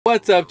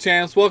What's up,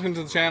 champs? Welcome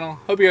to the channel.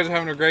 Hope you guys are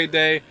having a great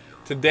day.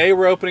 Today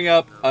we're opening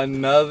up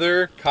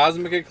another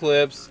Cosmic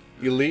Eclipse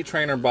Elite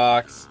Trainer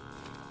box.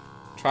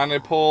 Trying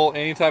to pull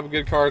any type of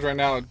good cards right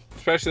now,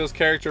 especially those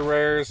character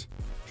rares.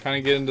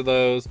 Trying to get into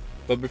those.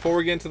 But before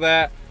we get into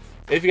that,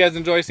 if you guys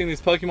enjoy seeing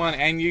these Pokemon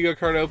and Yu-Gi-Oh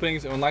card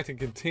openings and would like to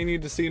continue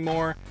to see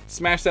more,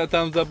 smash that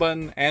thumbs up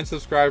button and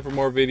subscribe for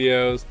more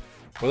videos.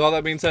 With all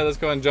that being said, let's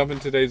go ahead and jump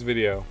into today's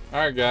video.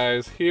 Alright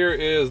guys, here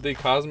is the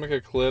Cosmic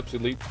Eclipse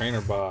Elite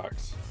Trainer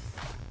box.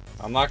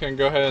 I'm not going to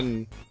go ahead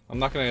and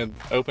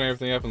open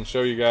everything up and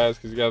show you guys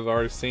because you guys have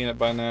already seen it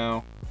by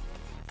now.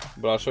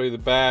 But I'll show you the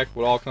back,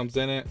 what all comes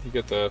in it. You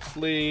get the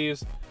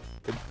sleeves,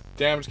 the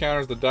damage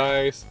counters, the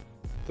dice,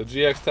 the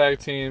GX tag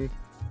team,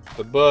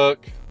 the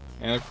book,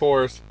 and of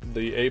course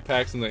the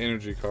 8-packs and the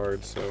energy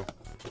cards. So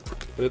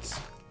let's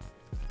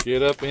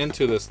get up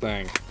into this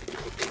thing.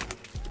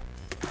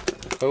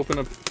 Open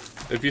up.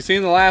 If you've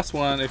seen the last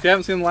one, if you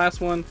haven't seen the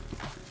last one,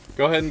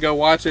 go ahead and go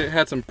watch it. It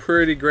had some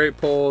pretty great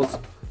pulls.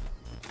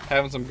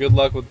 Having some good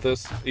luck with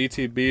this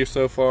ETB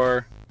so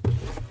far.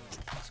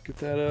 Let's get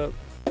that up.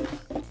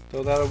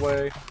 Throw that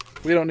away.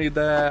 We don't need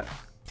that.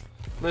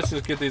 Let's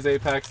just get these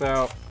 8-packs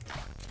out,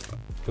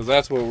 because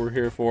that's what we're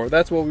here for.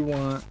 That's what we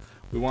want.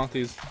 We want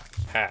these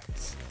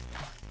packs.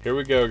 Here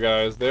we go,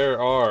 guys. There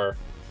are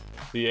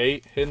the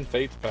 8 Hidden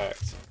Fates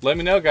packs. Let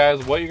me know,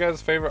 guys, what you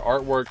guys' favorite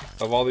artwork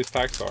of all these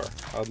packs are.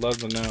 I'd love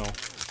to know.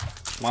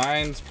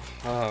 Mine's,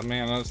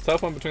 man, it's a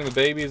tough one between the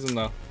babies and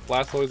the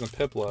Blastoise and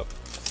Piplup.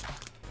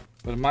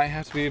 But it might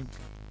have to be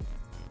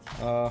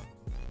the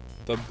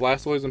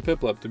Blastoise and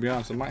Piplup, to be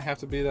honest. It might have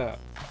to be that.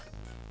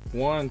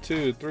 1,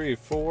 2, 3,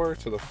 4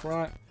 to the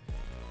front.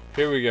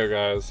 Here we go,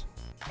 guys.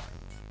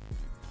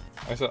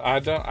 I said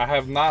I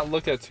have not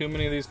looked at too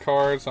many of these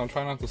cards, so I'm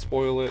trying not to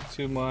spoil it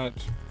too much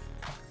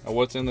of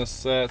what's in this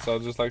set. So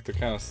I'd just like to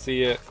kind of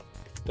see it.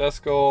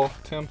 Duskull,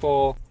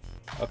 Temple,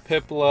 a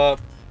Piplup,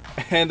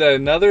 and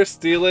another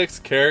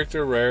Steelix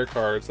character rare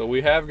card. So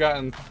we have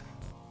gotten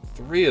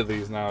 3 of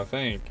these now, I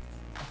think.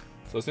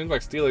 So it seems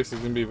like Steelix is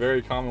going to be a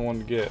very common one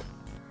to get.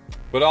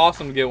 But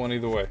awesome to get one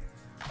either way.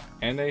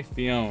 And a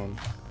Fion.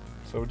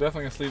 So we're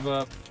definitely going to sleeve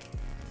up.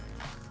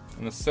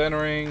 And the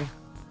centering.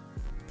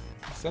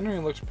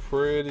 Centering looks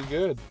pretty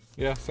good.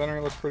 Yeah,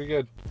 centering looks pretty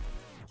good.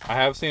 I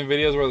have seen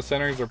videos where the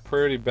centerings are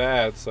pretty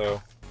bad,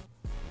 so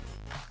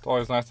it's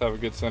always nice to have a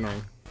good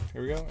centering.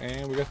 Here we go.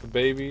 And we got the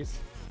babies.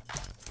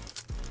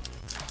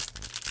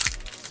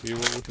 See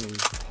what we can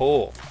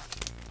pull.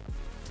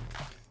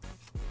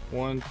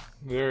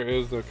 There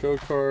is the code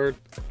card.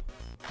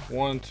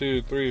 1,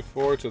 2, 3,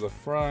 4 to the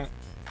front.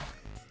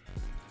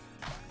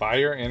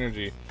 Fire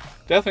Energy.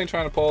 Definitely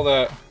trying to pull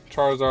that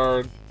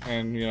Charizard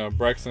and, you know,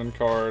 Brexton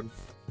card.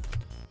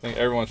 I think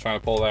everyone's trying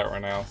to pull that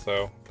right now.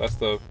 So that's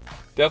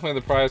definitely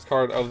the prize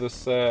card of this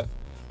set.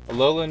 A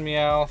Alolan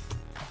Meowth,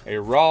 a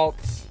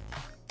Ralts,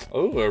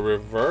 oh, a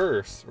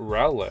reverse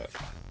Rowlet,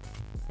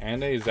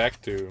 and a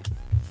Zactu.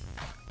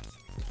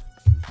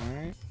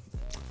 Alright.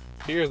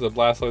 Here's the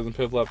Blastoise and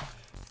Piplup.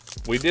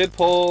 We did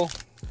pull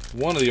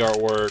one of the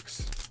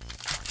artworks,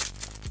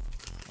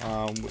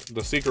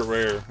 the secret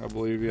rare, I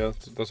believe. Yeah,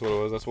 that's what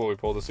it was. That's what we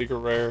pulled, the secret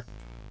rare.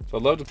 So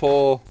I'd love to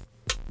pull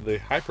the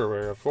hyper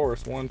rare, of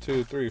course. 1,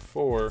 2, 3,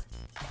 4.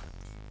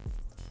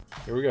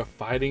 Here we go.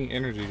 Fighting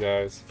Energy,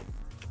 guys.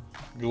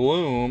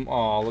 Gloom.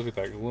 Oh, look at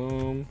that.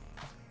 Gloom.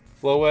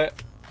 Floette.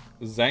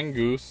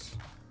 Zangoose.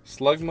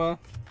 Slugma.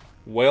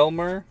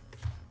 Wailmer.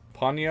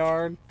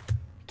 Poniard.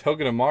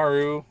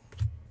 Togedemaru.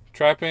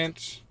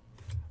 Trapinch.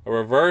 A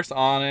reverse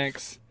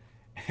Onyx,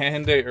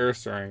 and a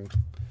Ursaring.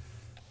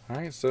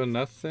 Alright, so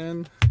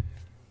nothing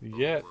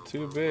yet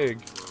too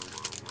big.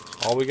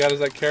 All we got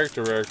is that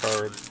character rare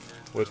card,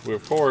 which we,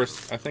 of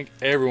course, I think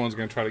everyone's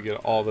going to try to get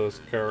all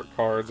those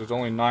cards. There's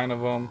only 9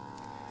 of them.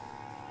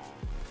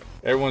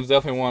 Everyone's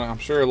definitely wanting, I'm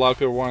sure a lot of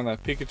people wanting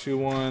that Pikachu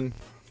one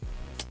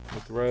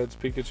with the Reds.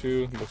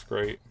 Pikachu looks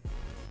great.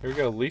 Here we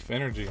go, Leaf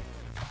Energy.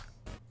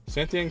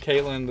 Cynthia and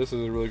Caitlyn, this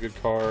is a really good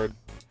card.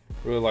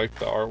 Really like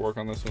the artwork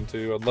on this one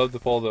too. I'd love to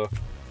pull the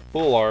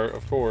full art,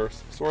 of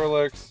course.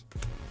 Swirlix,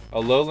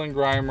 Alolan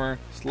Grimer,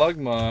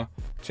 Slugma,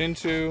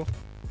 Chinchu,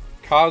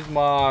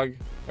 Cosmog,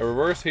 a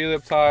reverse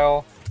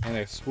Helioptile, and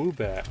a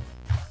Swoobat.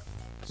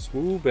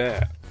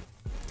 Swoobat.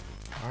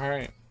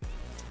 Alright.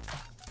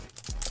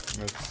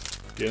 Let's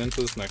get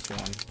into this next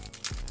one.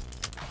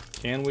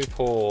 Can we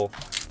pull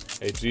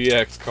a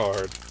GX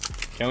card?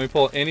 Can we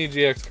pull any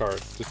GX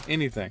card? Just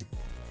anything.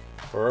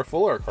 Or a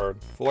full art card.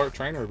 Full art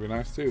trainer would be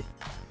nice too.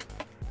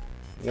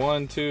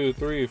 1, 2,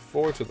 3,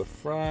 4 to the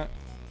front.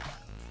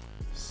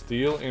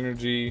 Steel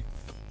Energy.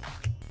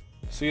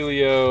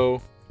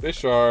 Celio.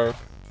 Bisharp.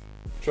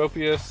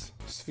 Tropius.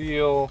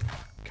 Spheal.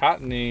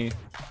 Cottony.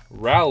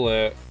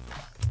 Rowlet.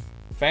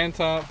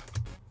 Phantump.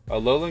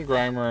 A Alolan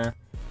Grimer.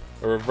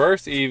 A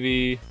reverse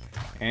Eevee.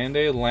 And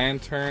a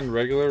Lantern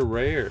regular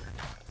rare.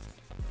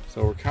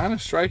 So we're kind of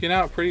striking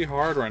out pretty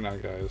hard right now,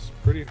 guys.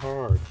 Pretty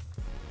hard.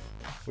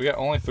 We got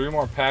only 3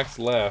 more packs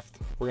left.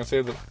 We're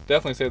gonna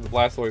definitely save the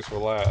Blastoise for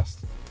last.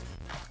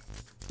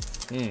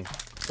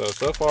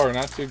 So far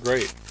not too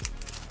great.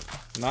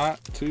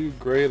 Not too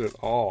great at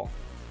all.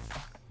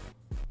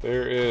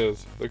 There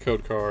is the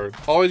code card.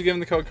 Always giving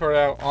the code card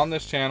out on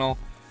this channel.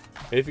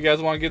 If you guys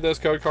want to get those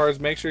code cards,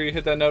 make sure you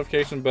hit that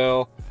notification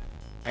bell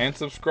and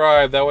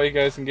subscribe. That way you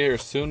guys can get here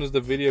as soon as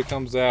the video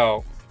comes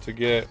out to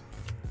get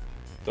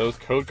those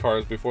code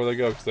cards before they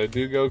go, because they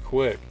do go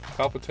quick.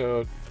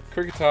 Palpitoad,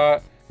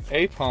 Kricketot,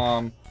 a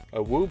Palm,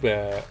 a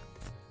Woobat,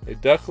 a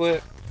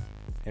Ducklet,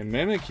 a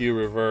Mimikyu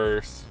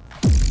reverse,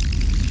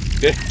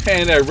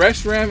 and a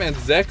Reshiram and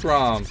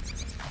Zekrom.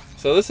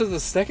 So this is the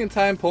second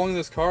time pulling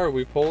this card.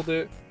 We pulled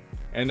it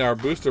in our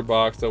booster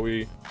box that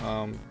we,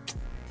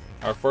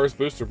 our first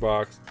booster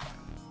box.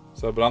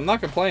 So, but I'm not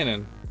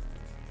complaining,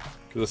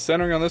 because the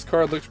centering on this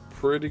card looks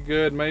pretty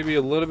good. Maybe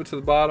a little bit to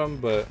the bottom,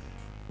 but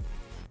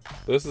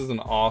this is an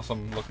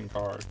awesome looking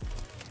card.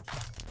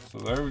 So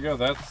there we go.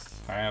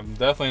 I am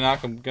definitely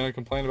not going to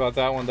complain about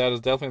that one. That is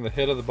definitely the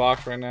hit of the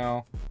box right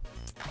now.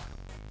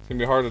 It's going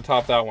to be hard to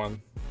top that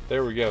one.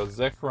 There we go.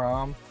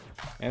 Zekrom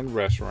and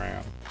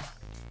Reshiram.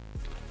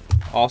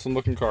 Awesome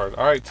looking card.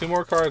 All right, 2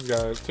 more cards,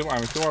 guys. 2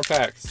 more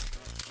packs.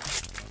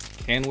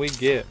 Can we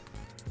get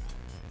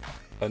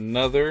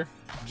another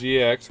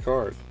GX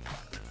card?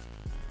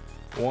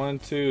 1,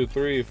 2,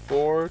 3,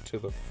 4 to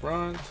the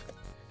front.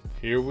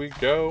 Here we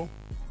go.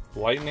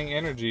 Lightning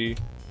Energy,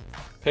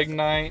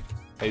 Pignite,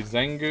 a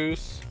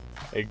Zangoose,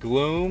 a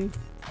Gloom,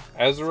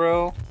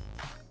 Ezreal,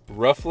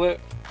 Rufflet,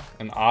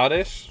 an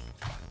Oddish,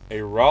 a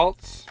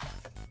Ralts,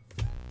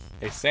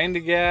 a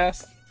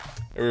Sandygast,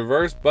 a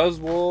reverse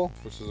Buzzwole,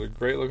 which is a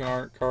great looking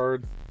art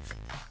card,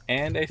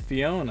 and a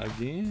Fiona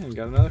again.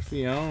 Got another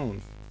Fiona.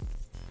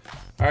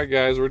 Alright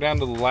guys, we're down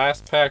to the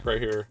last pack right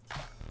here.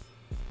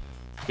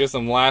 Get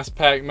some last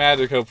pack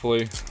magic,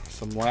 hopefully.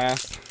 Some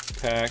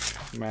last pack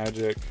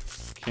magic.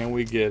 Can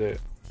we get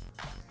it?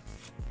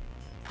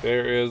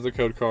 There is the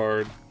code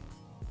card.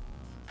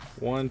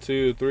 1,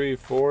 2, 3,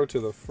 4 to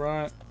the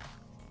front.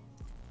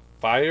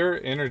 Fire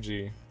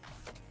Energy,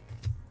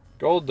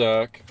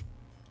 Golduck,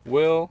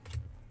 Will,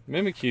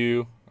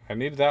 Mimikyu. I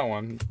needed that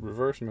one.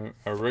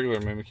 A regular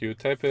Mimikyu.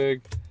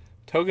 Tepig,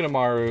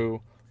 Togedemaru,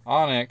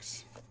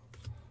 Onyx,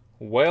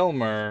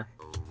 Wailmer,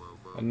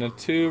 a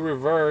Natu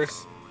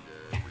reverse,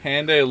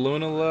 and a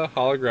Lunala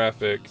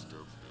holographic.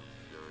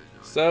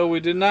 So we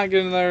did not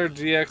get another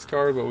GX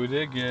card, but we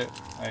did get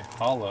a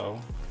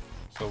holo.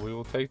 So we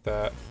will take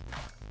that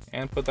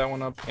and put that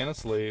one up in a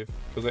sleeve,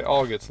 because they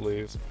all get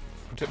sleeves.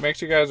 Make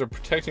sure you guys are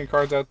protecting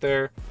cards out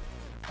there.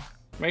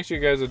 Make sure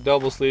you guys are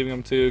double sleeving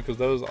them too, because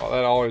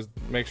that always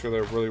makes sure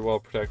they're really well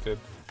protected.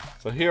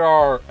 So here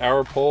are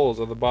our pulls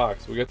of the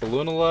box. We got the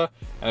Lunala,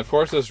 and of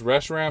course this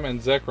Reshiram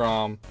and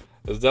Zekrom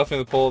is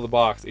definitely the pull of the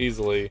box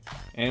easily.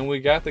 And we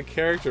got the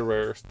character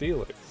rare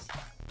Steelix.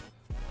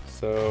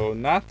 So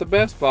not the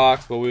best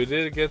box, but we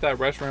did get that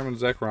Reshiram and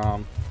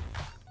Zekrom.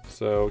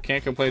 So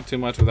can't complain too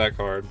much with that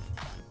card.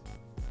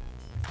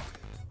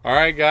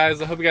 Alright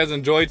guys, I hope you guys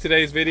enjoyed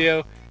today's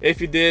video.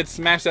 If you did,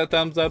 smash that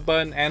thumbs up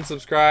button and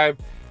subscribe.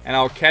 And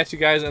I'll catch you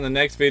guys in the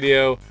next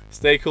video.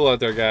 Stay cool out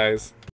there, guys.